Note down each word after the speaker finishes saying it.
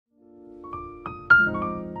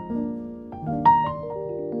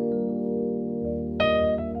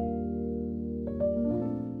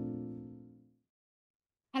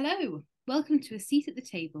Hello, welcome to A Seat at the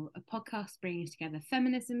Table, a podcast bringing together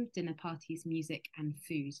feminism, dinner parties, music, and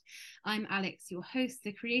food. I'm Alex, your host,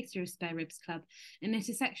 the creator of Spare Ribs Club, an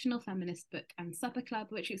intersectional feminist book and supper club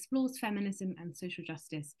which explores feminism and social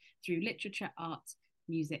justice through literature, art,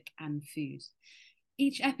 music, and food.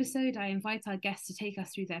 Each episode, I invite our guests to take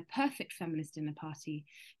us through their perfect feminist dinner party,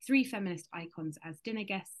 3 feminist icons as dinner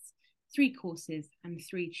guests, 3 courses, and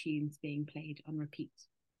 3 tunes being played on repeat.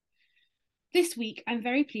 This week, I'm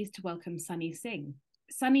very pleased to welcome Singh.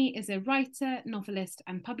 Sunny is a writer, novelist,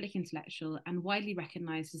 and public intellectual, and widely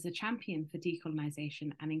recognised as a champion for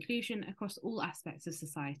decolonisation and inclusion across all aspects of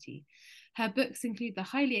society. Her books include the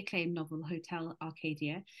highly acclaimed novel Hotel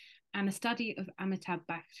Arcadia and a study of Amitabh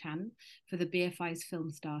Bachchan for the BFI's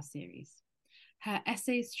Film Star series. Her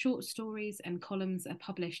essays, short stories, and columns are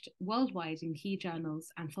published worldwide in key journals,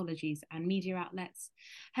 anthologies, and media outlets.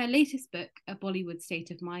 Her latest book, A Bollywood State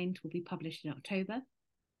of Mind, will be published in October.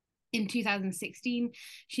 In 2016,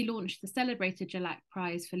 she launched the celebrated Jalak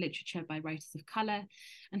Prize for Literature by Writers of Colour,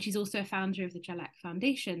 and she's also a founder of the Jalak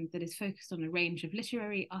Foundation that is focused on a range of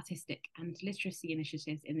literary, artistic, and literacy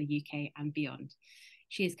initiatives in the UK and beyond.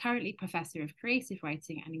 She is currently Professor of Creative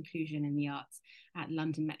Writing and Inclusion in the Arts at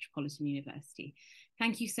London Metropolitan University.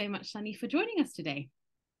 Thank you so much, Sunny, for joining us today.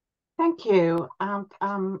 Thank you.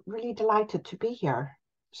 I'm really delighted to be here.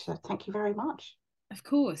 So thank you very much. Of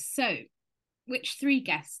course. So, which 3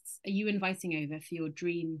 guests are you inviting over for your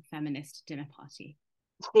dream feminist dinner party?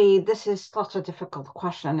 See, this is such a difficult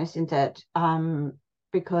question, isn't it?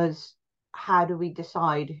 Because how do we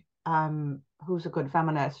decide who's a good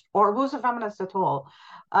feminist or who's a feminist at all?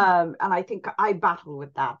 And I think I battle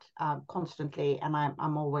with that constantly, and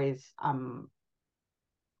I'm always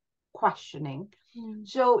questioning.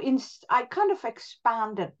 So I kind of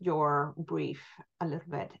expanded your brief a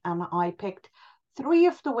little bit, and I picked 3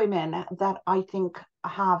 of the women that I think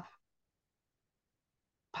have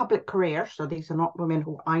public careers. So these are not women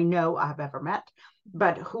who I know I have ever met,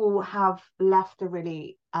 but who have left a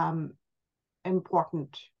really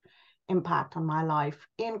important impact on my life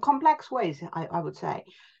in complex ways, I would say.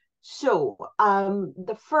 So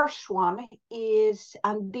the first one is,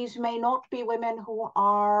 and these may not be women who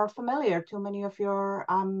are familiar to many of your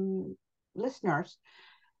listeners,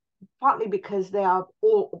 partly because they are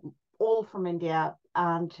all from India,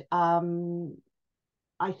 and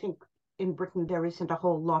I think in Britain there isn't a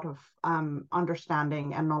whole lot of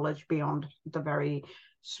understanding and knowledge beyond the very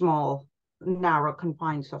small, narrow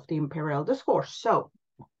confines of the imperial discourse. So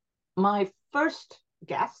my first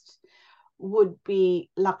guest would be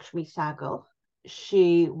Lakshmi Sehgal.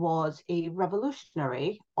 She was a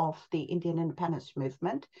revolutionary of the Indian independence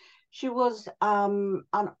movement. She was an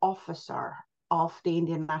officer of the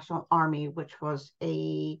Indian National Army, which was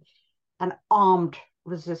an armed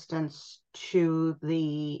resistance to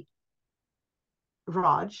the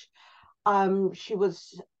Raj. She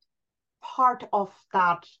was part of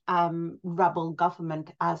that rebel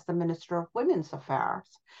government as the Minister of Women's Affairs.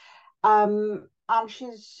 And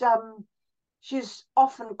she's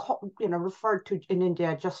often referred to in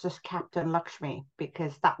India just as Captain Lakshmi,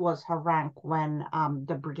 because that was her rank when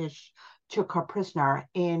the British took her prisoner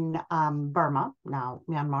in Burma, now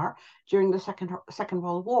Myanmar, during the Second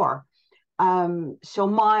World War. So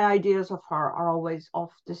my ideas of her are always of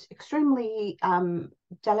this extremely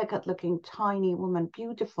delicate looking tiny woman,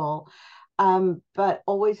 beautiful, but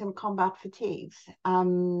always in combat fatigues.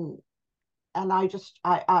 And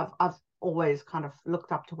I've always kind of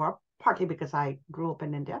looked up to her, partly because I grew up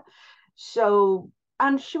in India. So,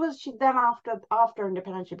 and she then after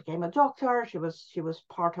independence, she became a doctor. She was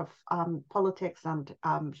part of politics, and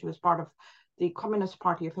she was part of the Communist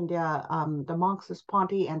Party of India, the Marxist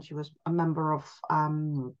Party, and she was a member of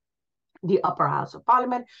the upper house of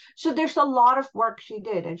parliament. So there's a lot of work she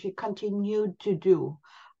did, and she continued to do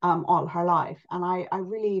all her life. And I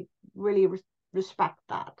really, really respect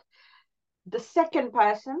that. The second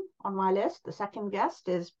person on my list, the second guest,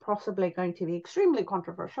 is possibly going to be extremely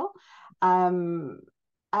controversial. And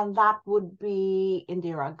that would be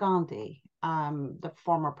Indira Gandhi, the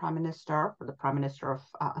former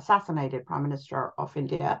assassinated Prime Minister of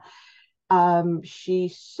India. She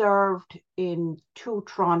served in 2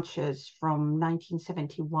 tranches from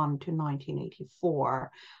 1971 to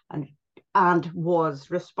 1984, and was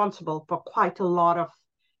responsible for quite a lot of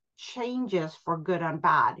changes for good and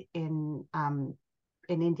bad in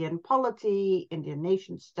Indian polity, Indian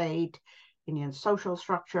nation state, Indian social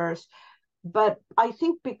structures. But I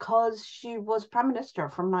think because she was prime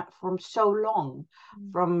minister from so long,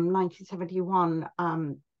 from 1971,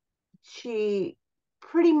 she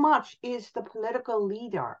pretty much is the political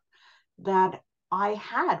leader that I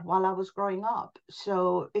had while I was growing up.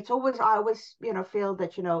 So I always, feel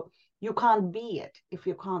that, you can't be it if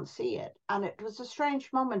you can't see it. And it was a strange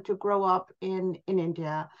moment to grow up in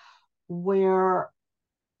India, where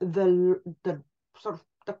the sort of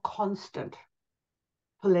the constant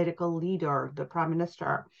political leader, the prime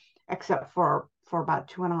minister, except for about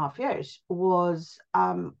 2.5 years, was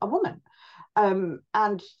a woman. And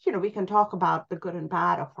we can talk about the good and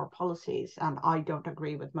bad of her policies, and I don't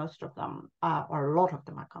agree with most of them, or a lot of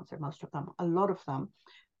them. I can't say most of them, a lot of them.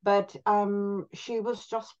 But she was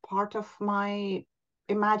just part of my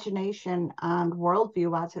imagination and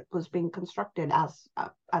worldview as it was being constructed as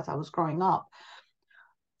I was growing up.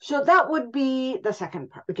 So that would be the second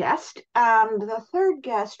guest. And the third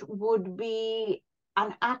guest would be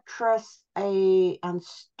an actress, and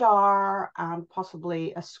star, and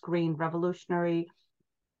possibly a screen revolutionary,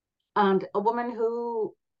 and a woman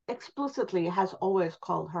who explicitly has always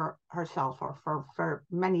called herself, or for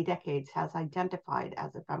many decades has identified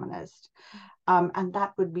as a feminist. And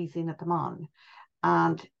that would be Zeenat Aman.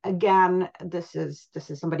 And again, this is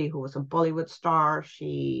somebody who was a Bollywood star.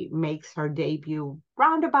 She makes her debut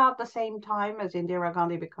round about the same time as Indira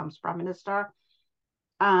Gandhi becomes prime minister.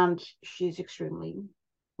 And she's extremely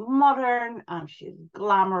modern, and she's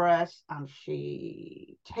glamorous, and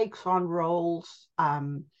she takes on roles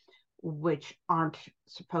which aren't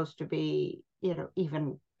supposed to be,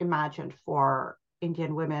 even imagined for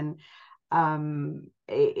Indian women.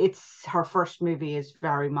 It's her first movie is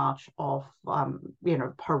very much of,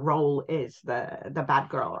 her role is the bad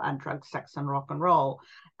girl and drugs, sex, and rock and roll.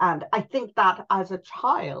 And I think that as a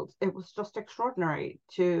child, it was just extraordinary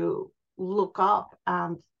to look up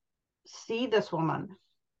and see this woman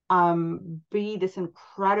be this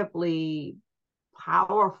incredibly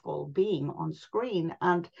powerful being on screen,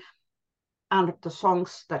 and the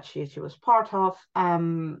songs that she was part of.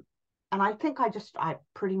 And I think I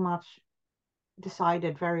pretty much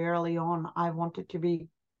decided very early on I wanted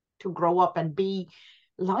to grow up and be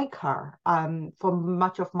like her. For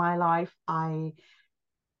much of my life, I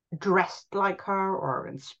dressed like her or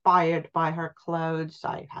inspired by her clothes.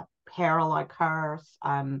 I had hair like hers,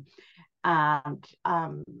 and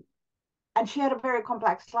she had a very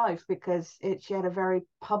complex life because she had a very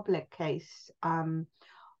public case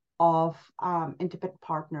of intimate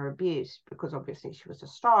partner abuse, because obviously she was a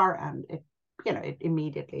star, and it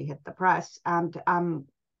immediately hit the press. And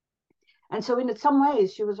so in some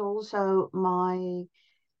ways she was also my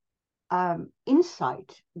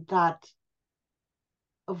insight that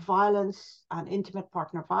violence and intimate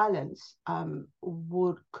partner violence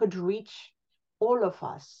could reach all of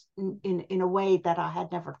us in a way that I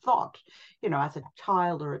had never thought. As a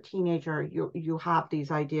child or a teenager, you have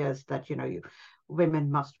these ideas that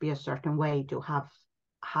women must be a certain way to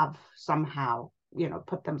have somehow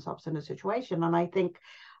put themselves in a situation. And I think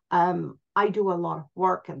I do a lot of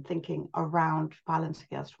work and thinking around violence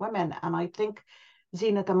against women, and I think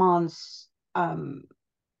Zeenat Aman's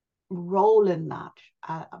role in that,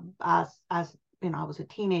 as I was a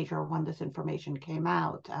teenager when this information came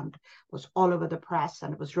out and was all over the press,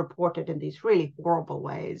 and it was reported in these really horrible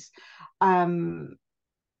ways. But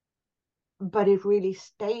it really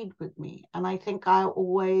stayed with me, and I think I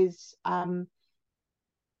always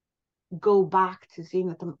go back to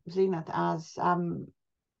Zeenat as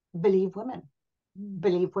believe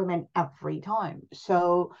women every time.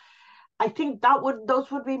 So I think those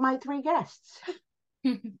would be my three guests.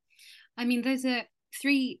 I mean, those are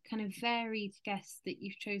three kind of varied guests that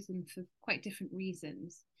you've chosen for quite different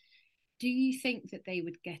reasons. Do you think that they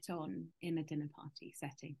would get on in a dinner party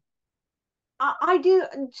setting? I do.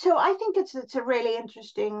 So I think it's a really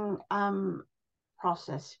interesting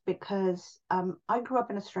process, because I grew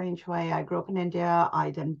up in a strange way. I grew up in India.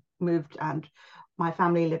 I then moved, and my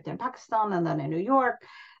family lived in Pakistan and then in New York.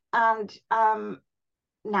 And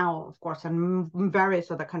now, of course, in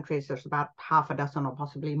various other countries, there's about half a dozen or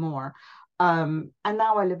possibly more. And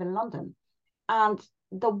now I live in London. And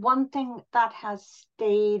the one thing that has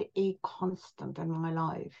stayed a constant in my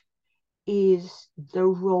life is the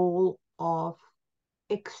role of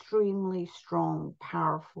extremely strong,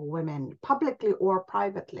 powerful women, publicly or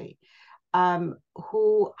privately,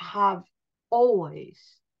 who have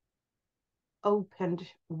always opened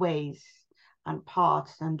ways and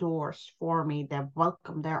paths and doors for me. They've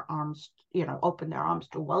welcomed their arms, opened their arms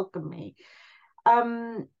to welcome me.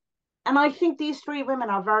 And I think these three women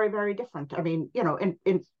are very, very different. I mean,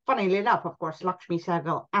 funnily enough, of course, Lakshmi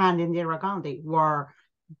Sehgal and Indira Gandhi were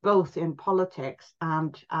both in politics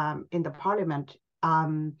and in the parliament,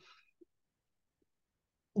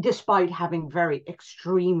 despite having very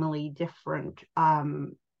extremely different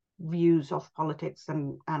views of politics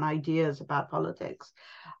and ideas about politics.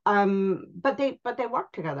 But they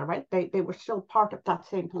worked together, right? They were still part of that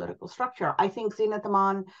same political structure. I think Zina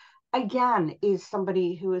Zaman, again, is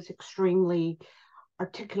somebody who is extremely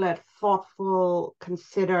articulate, thoughtful,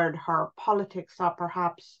 considered. Her politics are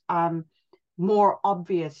perhaps more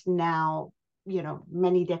obvious now,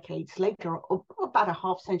 many decades later, about a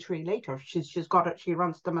half century later. She's got it. She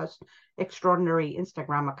runs the most extraordinary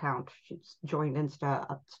Instagram account. She's joined Insta at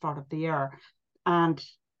the start of the year, and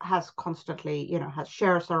has constantly, has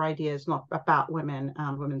shares her ideas not about women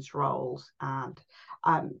and women's roles, and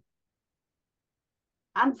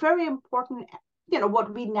very important,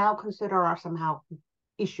 what we now consider are somehow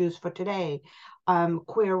issues for today,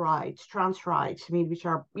 queer rights, trans rights. I mean, which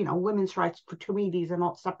are, women's rights. To me, these are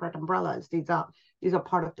not separate umbrellas. These are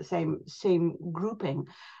part of the same grouping,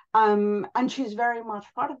 and she's very much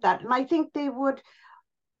part of that. And I think they would.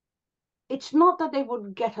 It's not that they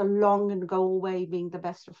would get along and go away being the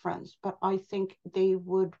best of friends, but I think they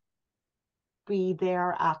would be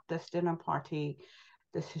there at this dinner party,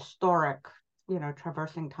 this historic,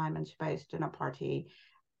 traversing time and space dinner party,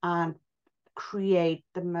 and create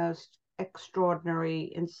the most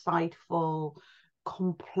extraordinary, insightful,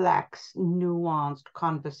 complex, nuanced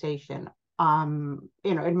conversation.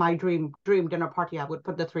 In my dream dinner party, I would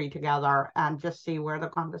put the three together and just see where the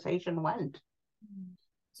conversation went.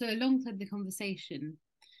 So alongside the conversation,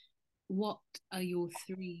 what are your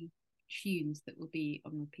three tunes that will be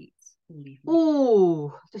on repeats all evening?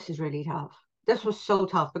 Oh, this is really tough. This was so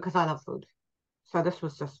tough because I love food. So this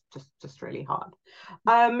was just really hard.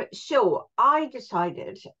 So I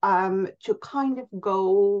decided to kind of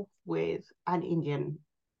go with an Indian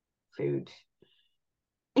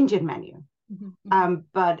menu,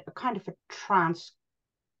 but a kind of a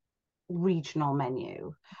trans-regional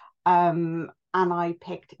menu. And I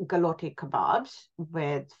picked galoti kebabs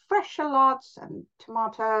with fresh shallots and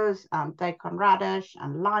tomatoes and daikon radish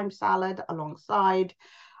and lime salad alongside.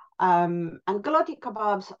 And galoti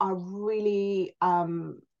kebabs are really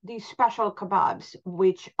these special kebabs,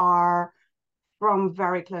 which are from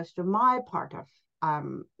very close to my part of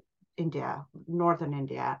India, northern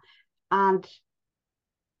India. And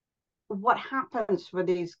what happens with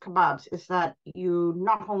these kebabs is that you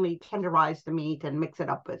not only tenderize the meat and mix it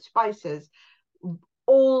up with spices,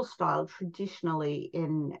 all styled traditionally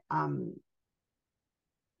in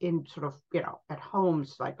sort of, at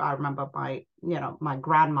homes. Like I remember my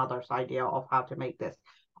grandmother's idea of how to make this.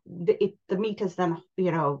 The meat is then,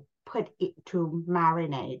 put it to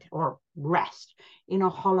marinate or rest in a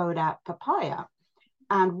hollowed out papaya.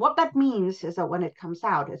 And what that means is that when it comes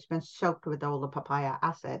out, it's been soaked with all the papaya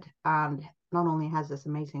acid, and not only has this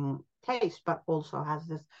amazing taste, but also has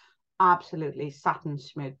this absolutely satin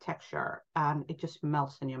smooth texture, and it just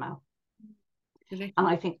melts in your mouth. Delicious. And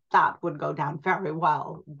I think that would go down very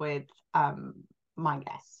well with my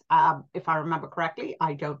guests. If I remember correctly,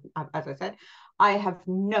 as I said, I have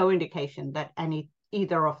no indication that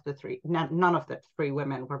either of the three, none of the three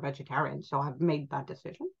women were vegetarians, so I've made that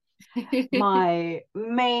decision. My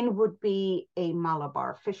main would be a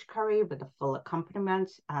Malabar fish curry with the full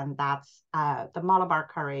accompaniments, and that's the Malabar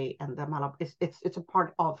curry. And the Malabar it's a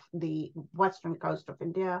part of the western coast of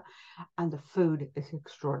India, and the food is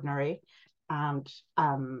extraordinary, and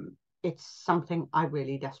it's something I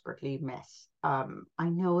really desperately miss. I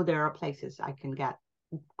know there are places I can get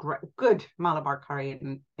good Malabar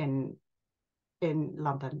curry in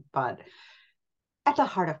London, but at the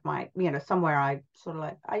heart of my, somewhere I sort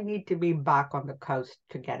of I need to be back on the coast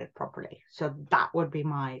to get it properly. So that would be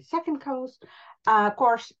my second course,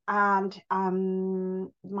 and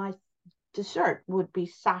my dessert would be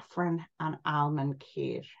saffron and almond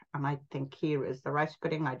kheer. And I think kheer is the rice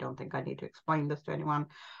pudding. I don't think I need to explain this to anyone,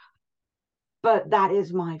 but that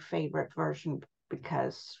is my favorite version,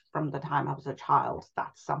 because from the time I was a child,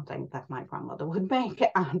 that's something that my grandmother would make,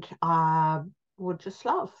 and would just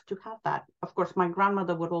love to have that. Of course, my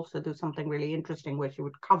grandmother would also do something really interesting where she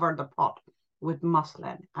would cover the pot with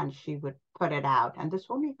muslin and she would put it out. And this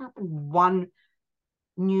only happened one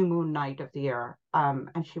new moon night of the year.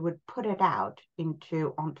 And she would put it out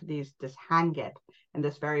onto this hang it in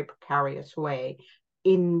this very precarious way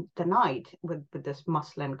in the night with this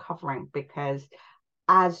muslin covering, because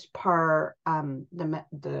as per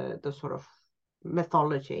the sort of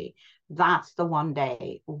mythology, that's the one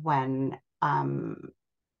day when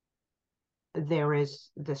there is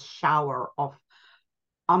this shower of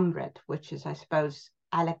amrit, which is, I suppose,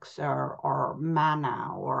 elixir or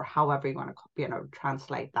manna, or however you want to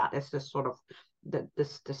translate that. It's this sort of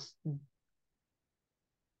this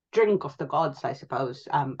drink of the gods, I suppose,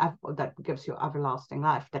 that gives you everlasting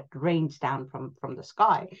life, that rains down from the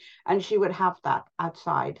sky. And she would have that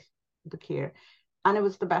outside the kir, and it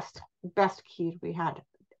was the best kir we had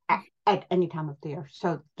at any time of the year.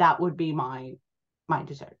 So that would be my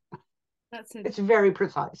dessert. It's very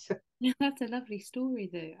precise. That's a lovely story,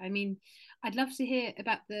 though. I mean, I'd love to hear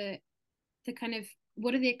about the kind of,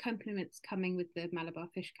 what are the accompaniments coming with the Malabar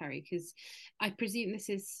fish curry? Because I presume this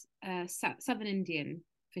is Southern Indian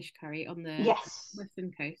fish curry on the Yes.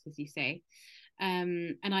 western coast, as you say.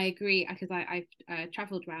 And I agree, because I've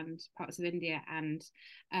travelled around parts of India, and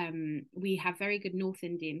we have very good North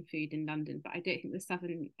Indian food in London, but I don't think the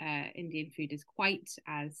Southern Indian food is quite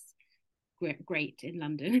as great in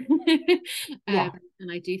London. Yeah.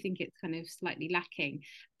 And I do think it's kind of slightly lacking.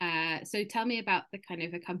 So tell me about the kind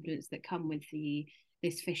of accompaniments that come with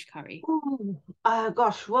this fish curry.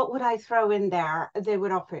 Gosh, what would I throw in there? They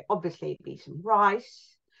would obviously be some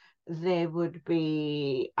rice. There would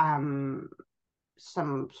be some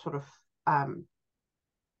sort of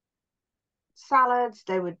salads.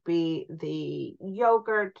 There would be the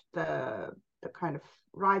yogurt, the kind of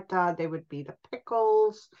raita. There would be the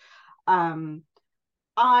pickles. I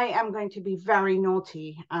am going to be very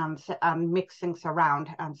naughty and mix things around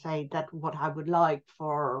and say that what I would like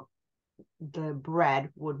for the bread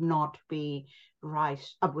would not be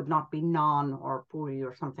rice, would not be naan or puri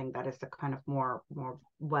or something that is the kind of more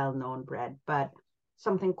well-known bread, but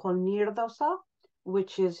something called neer dosa,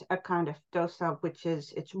 which is a kind of dosa, which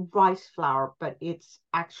is, it's rice flour, but it's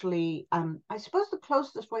actually, I suppose the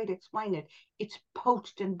closest way to explain it, it's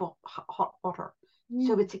poached in hot water.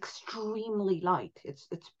 So it's extremely light. It's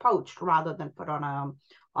poached rather than put on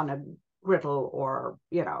a griddle or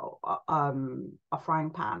a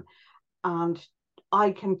frying pan. And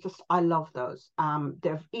I love those.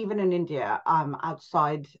 They're even in India,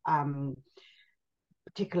 outside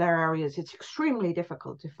particular areas, it's extremely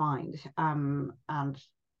difficult to find. And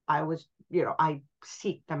I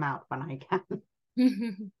seek them out when I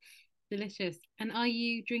can. Delicious. And are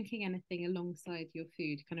you drinking anything alongside your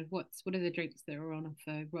food? Kind of what are the drinks that are on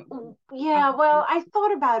offer? Yeah, well, I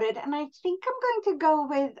thought about it, and I think I'm going to go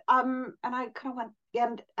with and I kind of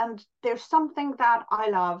went, and there's something that I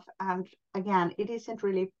love, and again, it isn't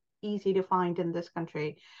really easy to find in this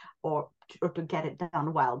country, or to get it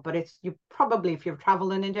done well, but it's, you probably, if you've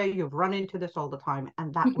traveled in India, you've run into this all the time,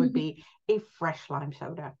 and that would be a fresh lime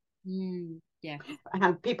soda. Yeah.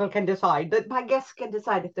 And people can decide, that my guests can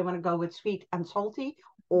decide if they want to go with sweet and salty,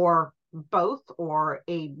 or both, or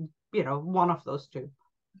one of those two.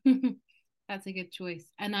 That's a good choice.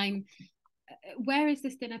 And where is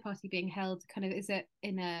this dinner party being held? Kind of, is it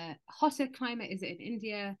in a hotter climate? Is it in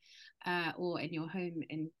India, or in your home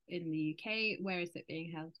in the UK? Where is it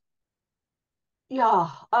being held? Yeah.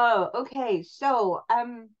 Oh, okay. So,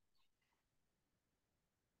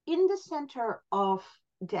 in the center of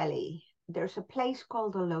Delhi, there's a place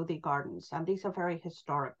called the Lodi Gardens, and these are very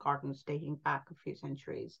historic gardens dating back a few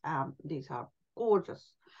centuries. These are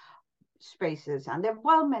gorgeous spaces, and they're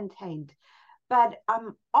well maintained. But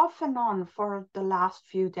off and on for the last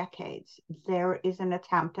few decades, there is an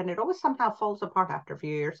attempt, and it always somehow falls apart after a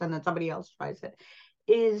few years, and then somebody else tries it.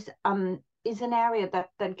 Is an area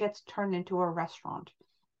that gets turned into a restaurant,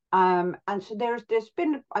 and so there's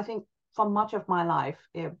been, I think, for much of my life,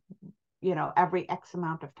 every X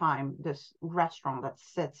amount of time, this restaurant that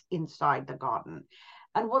sits inside the garden.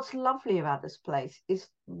 And what's lovely about this place is,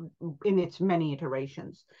 in its many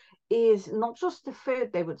iterations, is not just the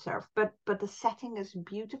food they would serve, but the setting is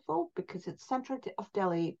beautiful because it's center of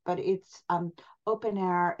Delhi, but it's open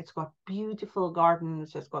air. It's got beautiful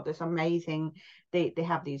gardens. It's got this amazing. They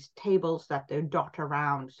have these tables that they dot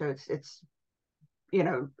around, so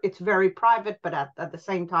it's very private, but at the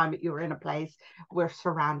same time, you're in a place we're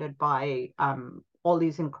surrounded by all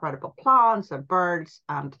these incredible plants and birds.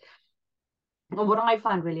 And what I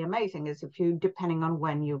find really amazing is, if you, depending on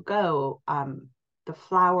when you go, the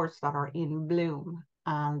flowers that are in bloom,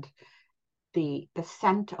 and the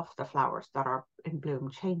scent of the flowers that are in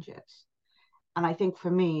bloom changes. And I think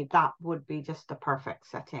for me, that would be just the perfect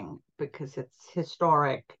setting, because it's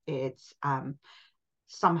historic. It's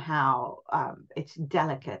somehow it's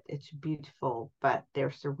delicate, it's beautiful, but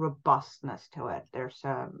there's a robustness to it. There's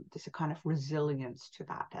a kind of resilience to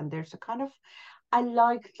that, and there's a kind of, I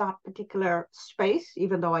like that particular space,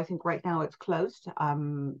 even though I think right now it's closed.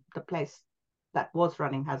 The place that was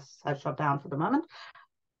running has shut down for the moment.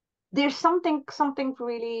 There's something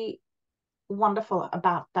really wonderful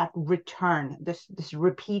about that return, this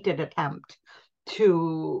repeated attempt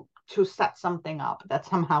to set something up that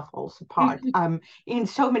somehow falls apart. In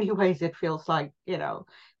so many ways, it feels like,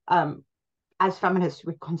 as feminists,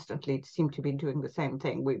 we constantly seem to be doing the same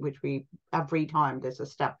thing, which we every time there's a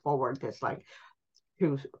step forward, there's like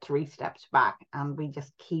 2, 3 steps back, and we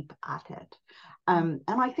just keep at it. And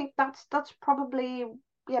I think that's probably,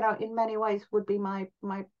 in many ways would be my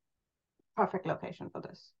perfect location for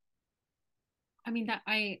this. I mean that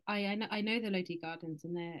I know the Lodi Gardens,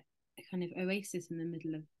 and they're a kind of oasis in the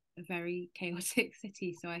middle of a very chaotic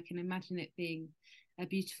city, so I can imagine it being a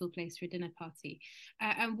beautiful place for a dinner party.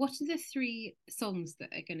 And what are the 3 songs that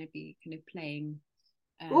are going to be kind of playing?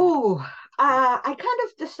 I kind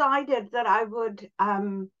of decided that I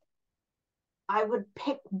would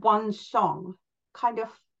pick one song kind of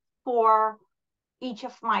for each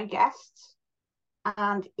of my guests,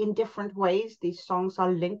 and in different ways these songs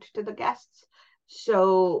are linked to the guests.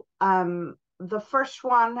 So the first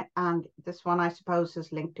one, and this one I suppose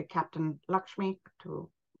is linked to Captain Lakshmi, to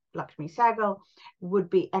Lakshmi Sehgal, would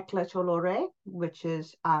be Ekla Cholore, which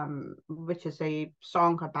is a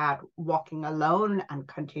song about walking alone and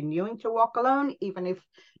continuing to walk alone, even if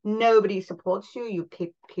nobody supports you. You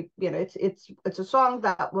keep it's a song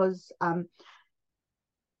that was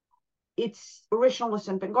its original was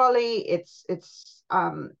in Bengali.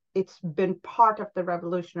 It's been part of the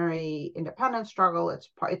revolutionary independence struggle. It's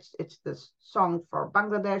this song for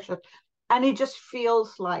Bangladesh, and it just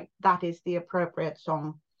feels like that is the appropriate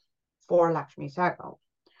song for Lakshmi Sehgal.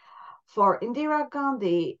 For Indira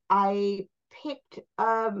Gandhi, I picked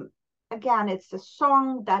again. It's a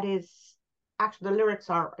song that is actually, the lyrics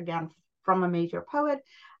are again from a major poet,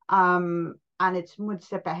 and it's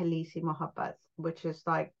Mujhse Pehli Si Mohabbat, which is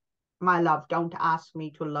like, my love, don't ask me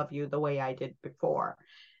to love you the way I did before.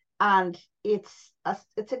 And it's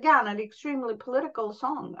again an extremely political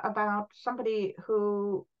song about somebody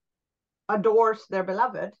who adores their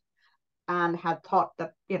beloved and had thought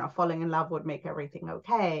that falling in love would make everything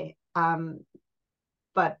okay,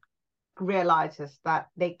 but realizes that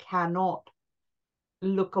they cannot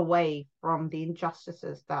look away from the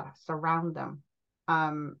injustices that surround them.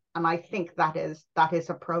 And I think that is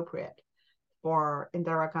appropriate for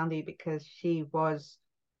Indira Gandhi, because she was,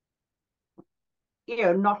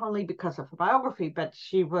 not only because of her biography, but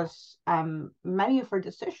she was, many of her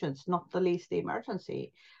decisions, not the least the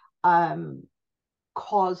emergency,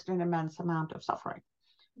 caused an immense amount of suffering.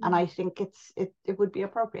 And I think it would be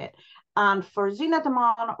appropriate. And for Zeenat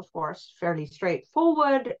Aman, of course, fairly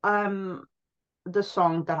straightforward. The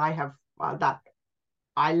song that that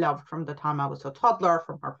I loved from the time I was a toddler,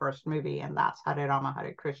 from her first movie, and that's Hare Rama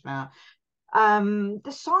Hare Krishna.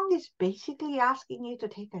 The song is basically asking you to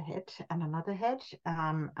take a hit and another hit,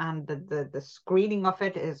 and the screening of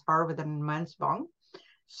it is her with an immense bong.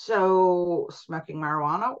 So smoking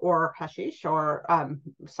marijuana or hashish or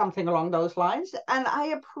something along those lines. And I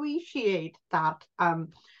appreciate that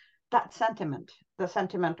that sentiment, the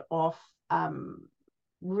sentiment of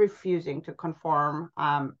refusing to conform.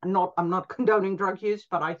 I'm not condoning drug use,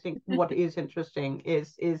 but I think what is interesting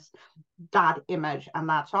is that image and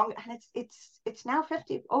that song. And it's now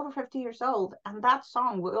over 50 years old, and that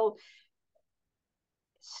song will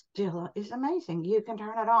still is amazing. You can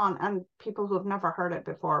turn it on, and people who have never heard it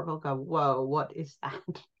before will go, "Whoa, what is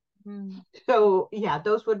that?" So yeah,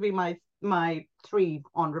 those would be my 3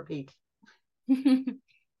 on repeat.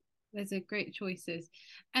 Those are great choices.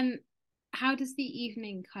 And how does the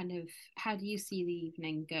evening how do you see the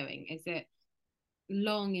evening going? Is it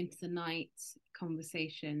long into the night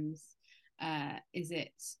conversations? Is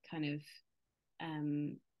it kind of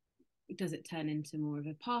does it turn into more of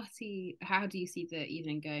a party? How do you see the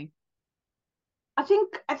evening going? I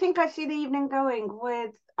think I see the evening going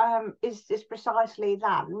with is precisely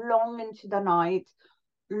that, long into the night,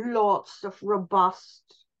 lots of robust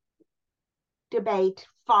debate,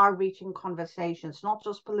 far-reaching conversations, not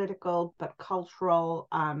just political but cultural,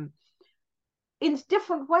 in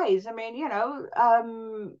different ways. I mean,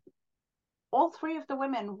 all 3 of the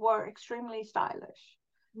women were extremely stylish.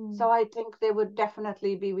 So I think they would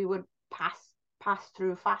definitely be, we would pass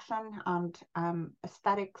through fashion and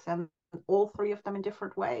aesthetics, and all 3 of them in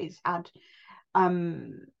different ways. And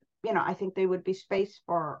I think they would be space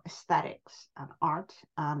for aesthetics and art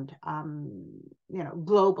and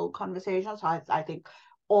global conversations. I think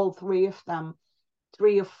all 3 of them,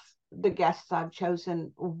 3 of the guests I've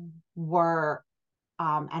chosen were,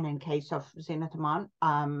 and in case of Zeenat Aman,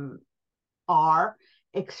 are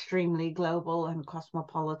extremely global and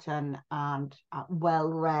cosmopolitan and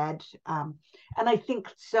well-read, and I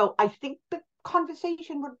think the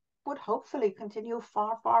conversation would hopefully continue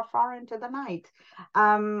far into the night.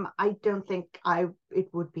 I don't think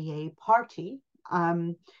it would be a party,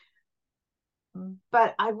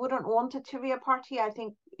 but I wouldn't want it to be a party. I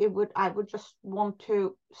think I would just want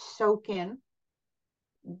to soak in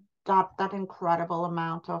that incredible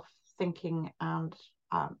amount of thinking and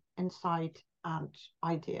insight and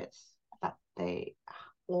ideas that they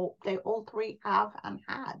all three have and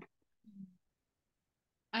had.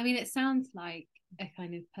 I mean, it sounds like a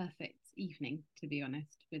kind of perfect evening, to be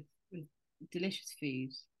honest, with delicious food,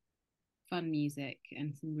 fun music,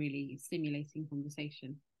 and some really stimulating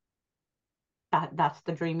conversation. That's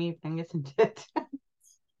the dream evening, isn't it?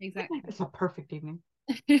 Exactly. It's a perfect evening.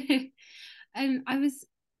 And I was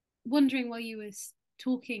wondering while you were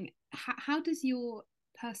talking, how does your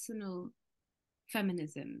personal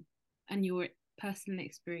feminism and your personal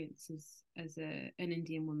experiences as an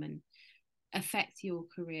Indian woman affect your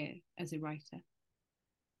career as a writer?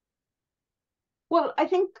 Well, I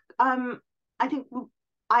think I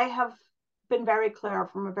have been very clear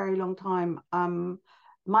from a very long time.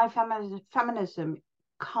 My feminism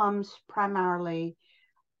comes primarily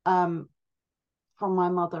um, from my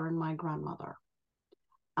mother and my grandmother.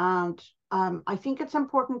 And I think it's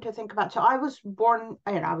important to think about. So I was born,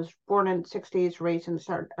 I was born in the 60s, raised in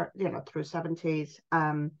the through 70s.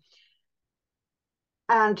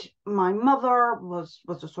 And my mother was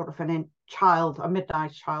a sort of a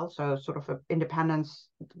midnight child, so sort of an independence,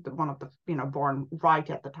 one of the born right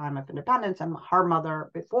at the time of independence, and her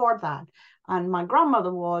mother before that. And my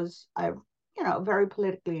grandmother was very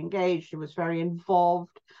politically engaged. She was very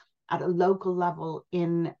involved at a local level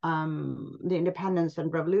in the independence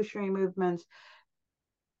and revolutionary movements.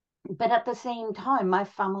 But at the same time, my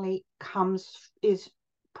family is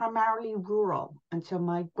primarily rural. And so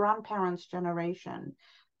my grandparents' generation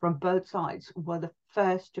from both sides were the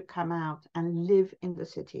first to come out and live in the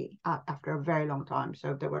city after a very long time.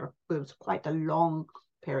 So it was quite a long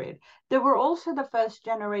period. They were also the first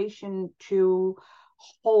generation to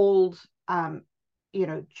hold,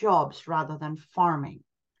 jobs rather than farming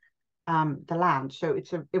the land. So it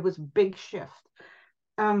was a big shift.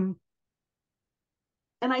 And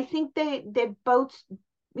I think they both,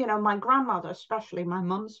 my grandmother, especially my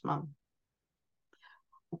mum's mum,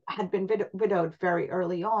 had been widowed very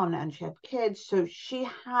early on, and she had kids, so she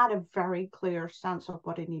had a very clear sense of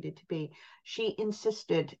what it needed to be. She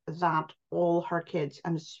insisted that all her kids,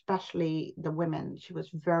 and especially the women, she was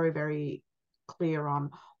very, very clear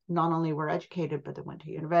on, not only were educated, but they went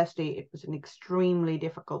to university. It was an extremely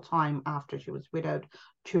difficult time after she was widowed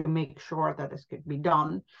to make sure that this could be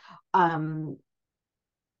done. And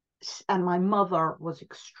my mother was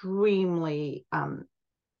extremely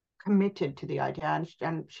committed to the idea,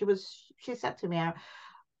 and she said to me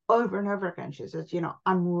over and over again, she says,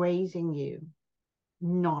 I'm raising you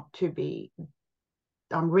not to be,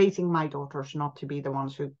 I'm raising my daughters not to be the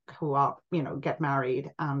ones who are, get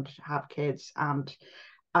married and have kids and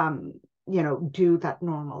do that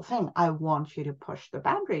normal thing. I want you to push the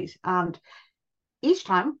boundaries. And each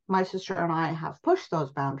time my sister and I have pushed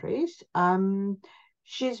those boundaries,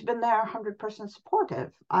 she's been there 100%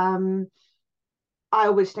 supportive. I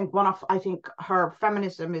always think I think her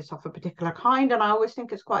feminism is of a particular kind, and I always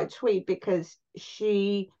think it's quite sweet because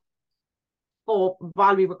while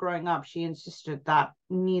we were growing up, she insisted that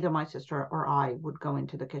neither my sister or I would go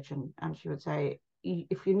into the kitchen, and she would say,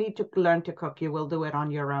 if you need to learn to cook, you will do it on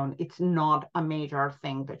your own. It's not a major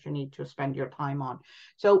thing that you need to spend your time on.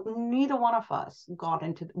 So neither one of us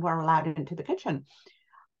were allowed into the kitchen.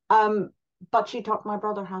 But she taught my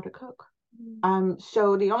brother how to cook.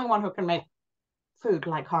 So the only one who can make food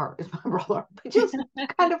like her is my brother, which is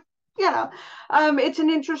kind of, it's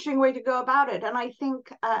an interesting way to go about it. And I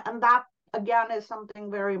think, and that again is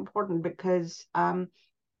something very important because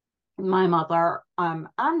my mother and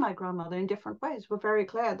my grandmother in different ways were very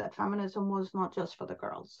clear that feminism was not just for the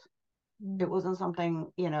girls. It wasn't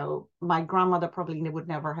something, my grandmother probably would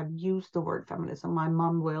never have used the word feminism. My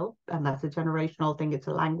mom will, and that's a generational thing. It's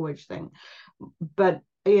a language thing. But,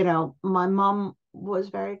 my mom was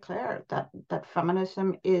very clear that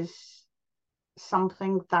feminism is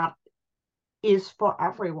something that is for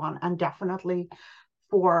everyone, and definitely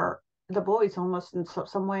for the boys. Almost in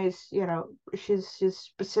some ways, she's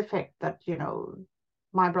specific that,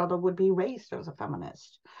 my brother would be raised as a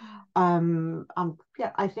feminist.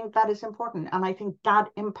 Yeah, I think that is important, and I think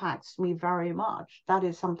that impacts me very much. That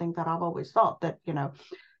is something that I've always thought, that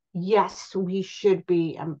yes, we should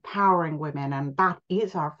be empowering women, and that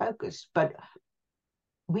is our focus, but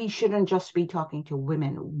we shouldn't just be talking to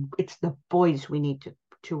women. It's the boys we need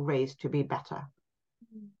to raise to be better.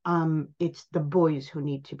 It's the boys who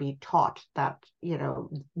need to be taught that,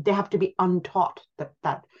 they have to be untaught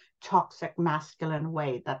that toxic masculine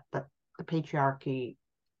way that the patriarchy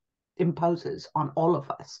imposes on all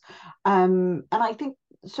of us. And I think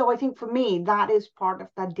for me, that is part of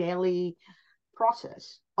that daily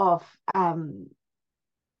process of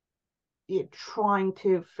trying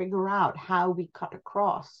to figure out how we cut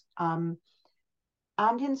across. And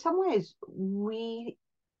in some ways, we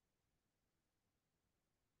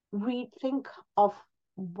rethink of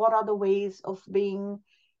what are the ways of being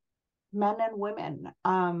men and women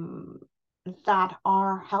that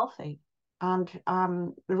are healthy. And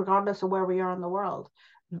regardless of where we are in the world,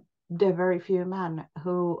 there are very few men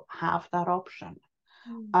who have that option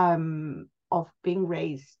of being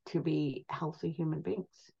raised to be healthy human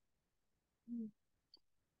beings.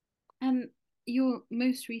 And your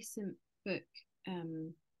most recent book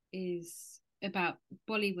is about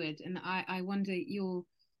Bollywood, and I wonder, you're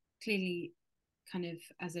clearly kind of,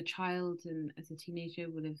 as a child and as a teenager,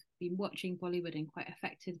 would have been watching Bollywood and quite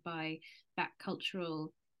affected by that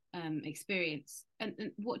cultural experience.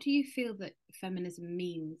 And what do you feel that feminism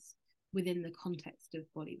means within the context of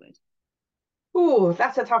Bollywood? Oh,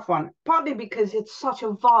 that's a tough one. Partly because it's such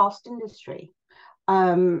a vast industry.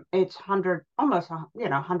 It's 100, almost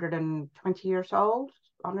 120 years old,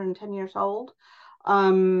 110 years old.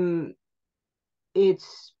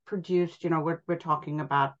 It's produced, we're talking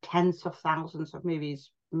about tens of thousands of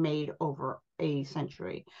movies made over a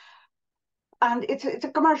century. And it's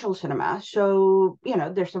a commercial cinema, so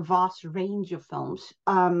there's a vast range of films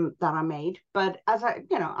that are made. But as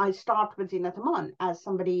I start with Zeenat Aman as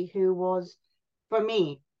somebody who was, for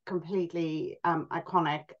me, completely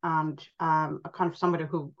iconic, and a kind of somebody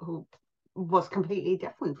who was completely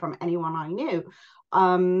different from anyone I knew.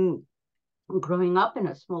 Growing up in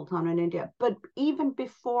a small town in India. But even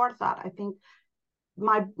before that, I think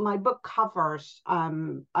my book covers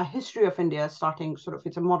a history of India, starting sort of,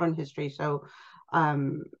 it's a modern history, so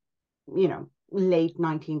late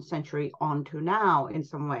 19th century on to now, in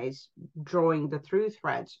some ways, drawing the through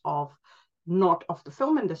threads of not of the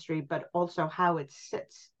film industry, but also how it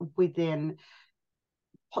sits within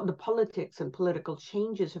the politics and political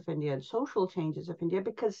changes of India and social changes of India.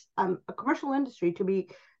 Because a commercial industry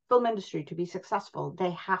film industry to be successful,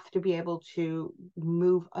 they have to be able to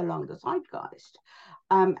move along the zeitgeist,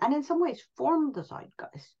 and in some ways form the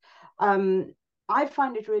zeitgeist. I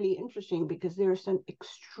find it really interesting because there's an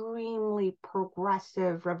extremely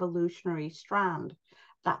progressive, revolutionary strand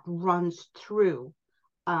that runs through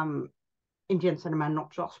Indian cinema,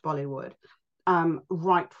 not just Bollywood,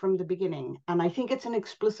 right from the beginning. And I think it's an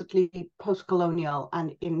explicitly post-colonial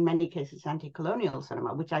and in many cases anti-colonial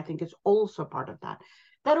cinema, which I think is also part of that.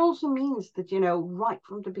 That also means that, right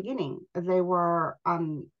from the beginning, they were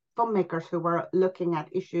filmmakers who were looking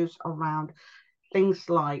at issues around things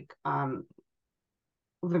like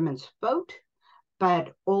women's vote,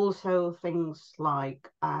 but also things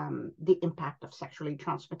like the impact of sexually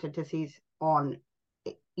transmitted disease on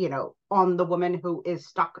the woman who is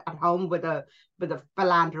stuck at home with a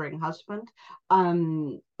philandering husband.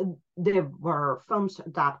 There were films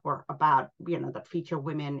that were about, that feature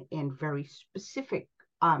women in very specific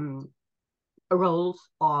roles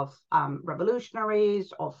of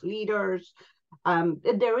revolutionaries, of leaders.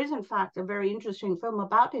 There is, in fact, a very interesting film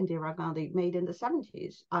about Indira Gandhi made in the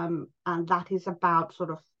 70s, and that is about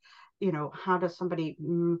sort of, how does somebody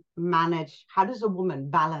manage, how does a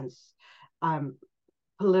woman balance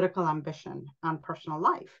political ambition and personal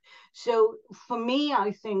life. So for me,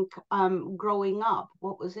 I think growing up,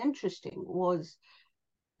 what was interesting was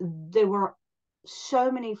there were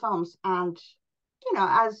so many films, and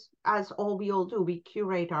as we all do, we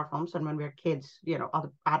curate our films, and when we're kids,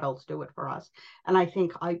 other adults do it for us. And I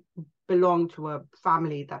think I belong to a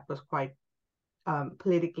family that was quite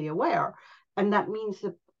politically aware, and that means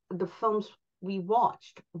that the films we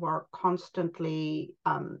watched were constantly,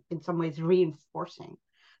 in some ways, reinforcing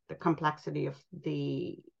the complexity of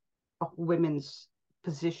women's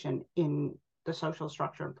position in the social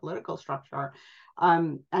structure and political structure.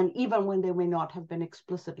 And even when they may not have been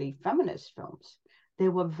explicitly feminist films, they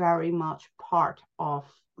were very much part of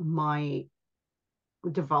my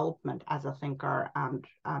development as a thinker and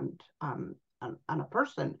a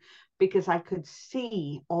person, because I could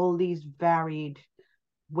see all these varied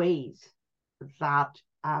ways that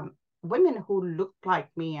women who looked like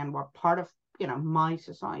me and were part of my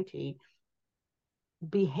society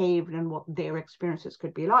behaved, and what their experiences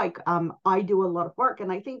could be like. I do a lot of work,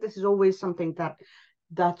 and I think this is always something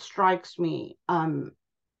that strikes me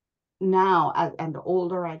now, and the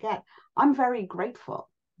older I get. I'm very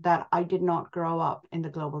grateful that I did not grow up in the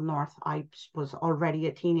global north. I was already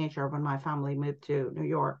a teenager when my family moved to New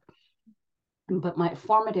York, but my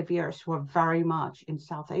formative years were very much in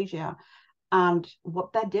South Asia. And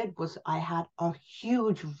what that did was I had a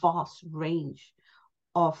huge, vast range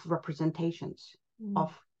of representations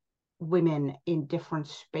of women in different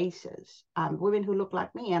spaces, women who look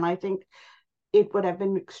like me. And I think it would have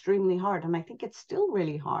been extremely hard. And I think it's still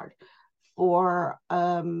really hard for,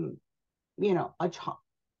 you know,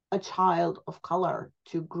 a child of color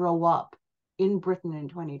to grow up in Britain in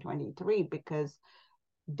 2023, because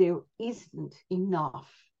there isn't enough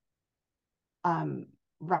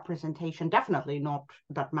representation, definitely not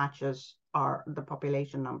that matches the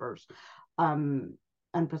population numbers and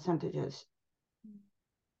percentages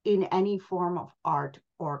in any form of art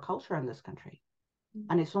or culture in this country.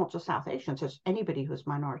 And it's not just South Asians, it's anybody who's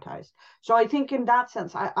minoritized. So I think in that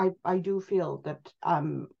sense, I do feel that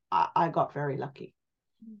I got very lucky.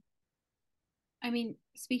 I mean,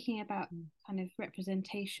 speaking about kind of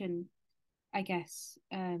representation, I guess,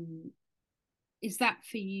 is that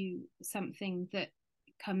for you something that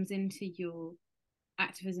comes into your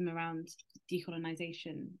activism around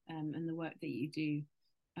decolonization and the work that you do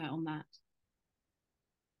on that?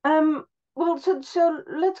 Well, so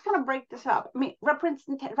let's kind of break this up. I mean,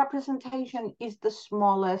 representation is the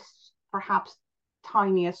smallest, perhaps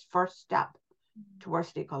tiniest first step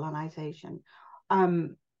towards decolonization.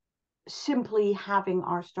 Simply having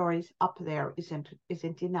our stories up there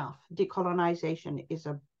isn't enough. Decolonization is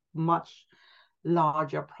a much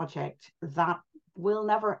larger project that will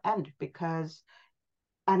never end, because,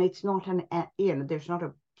 and it's not there's not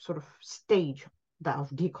a sort of stage that of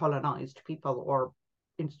decolonized people or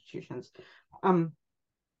institutions. And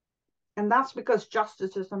that's because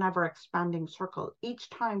justice is an ever expanding circle. Each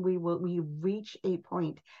time we reach a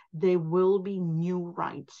point, there will be new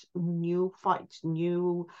rights, new fights,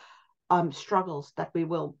 new struggles that we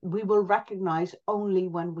will recognize only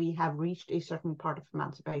when we have reached a certain part of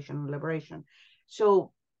emancipation and liberation.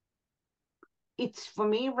 So it's, for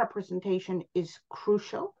me, representation is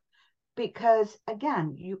crucial, because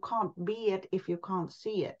again, you can't be it if you can't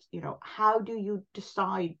see it. You know, how do you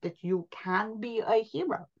decide that you can be a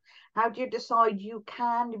hero? How do you decide you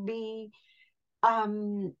can be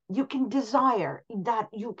you can desire that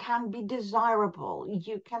you can be desirable,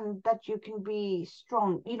 that you can be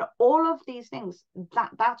strong, you know, all of these things.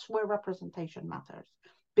 That's where representation matters,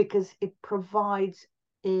 because it provides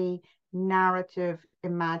a narrative,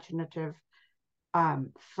 imaginative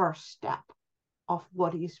first step of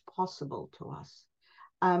what is possible to us.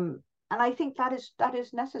 And I think that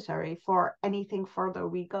is necessary for anything further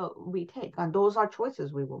we take. And those are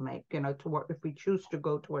choices we will make, you know, if we choose to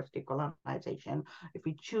go towards decolonization, if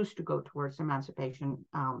we choose to go towards emancipation,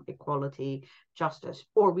 equality, justice,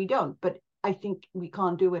 or we don't. But I think we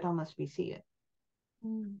can't do it unless we see it.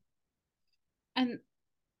 And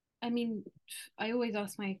I mean, I always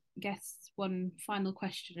ask my guests one final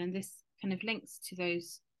question, and this kind of links to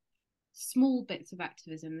those small bits of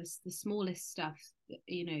activism, the smallest stuff,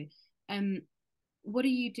 you know. What are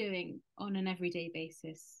you doing on an everyday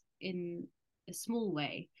basis in a small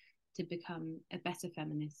way to become a better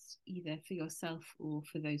feminist, either for yourself or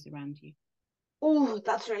for those around you? Oh,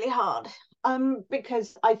 that's really hard.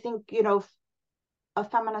 Because I think, you know, a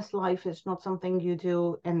feminist life is not something you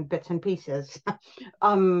do in bits and pieces.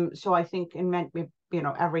 So I think you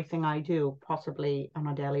know, everything I do, possibly on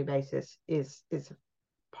a daily basis, is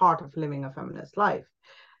part of living a feminist life.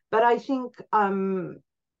 But I think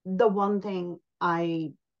the one thing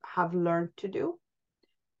I have learned to do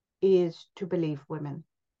is to believe women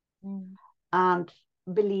and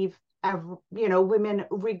believe you know, women,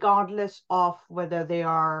 regardless of whether they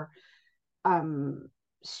are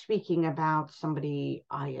speaking about somebody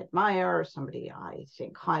I admire, somebody I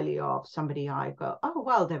think highly of, somebody I go, oh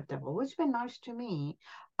well, they've always been nice to me,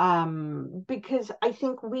 because I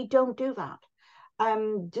think we don't do that.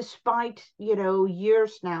 Despite, you know,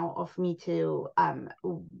 years now of Me Too,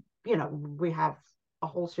 you know, we have a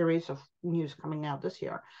whole series of news coming out this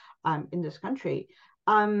year in this country.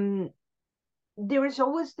 There is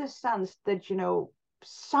always this sense that, you know,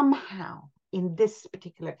 somehow in this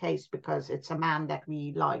particular case, because it's a man that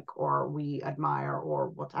we like or we admire or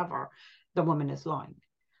whatever, the woman is lying.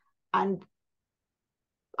 And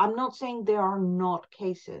I'm not saying there are not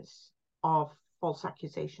cases of false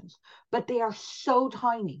accusations, but they are so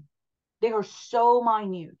tiny. They are so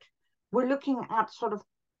minute. We're looking at sort of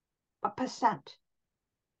 1%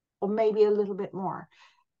 or maybe a little bit more.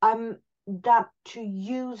 That to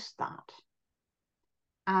use that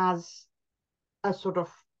as a sort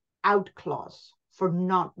of out clause for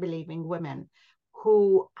not believing women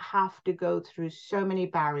who have to go through so many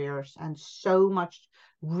barriers and so much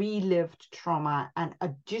relived trauma and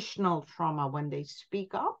additional trauma when they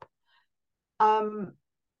speak up,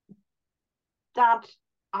 that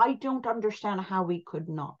I don't understand how we could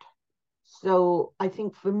not. So I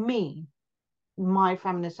think for me, my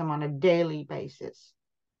feminism on a daily basis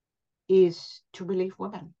is to believe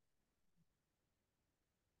women.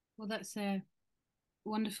 Well, that's a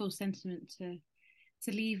wonderful sentiment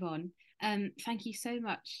to leave on. Thank you so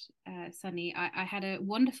much, Sunny. I had a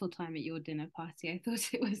wonderful time at your dinner party. I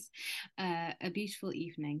thought it was a beautiful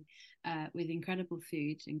evening with incredible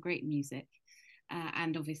food and great music,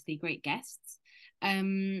 and obviously great guests.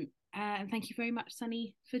 And thank you very much,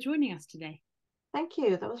 Sunny, for joining us today. Thank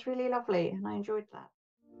you. That was really lovely, and I enjoyed that.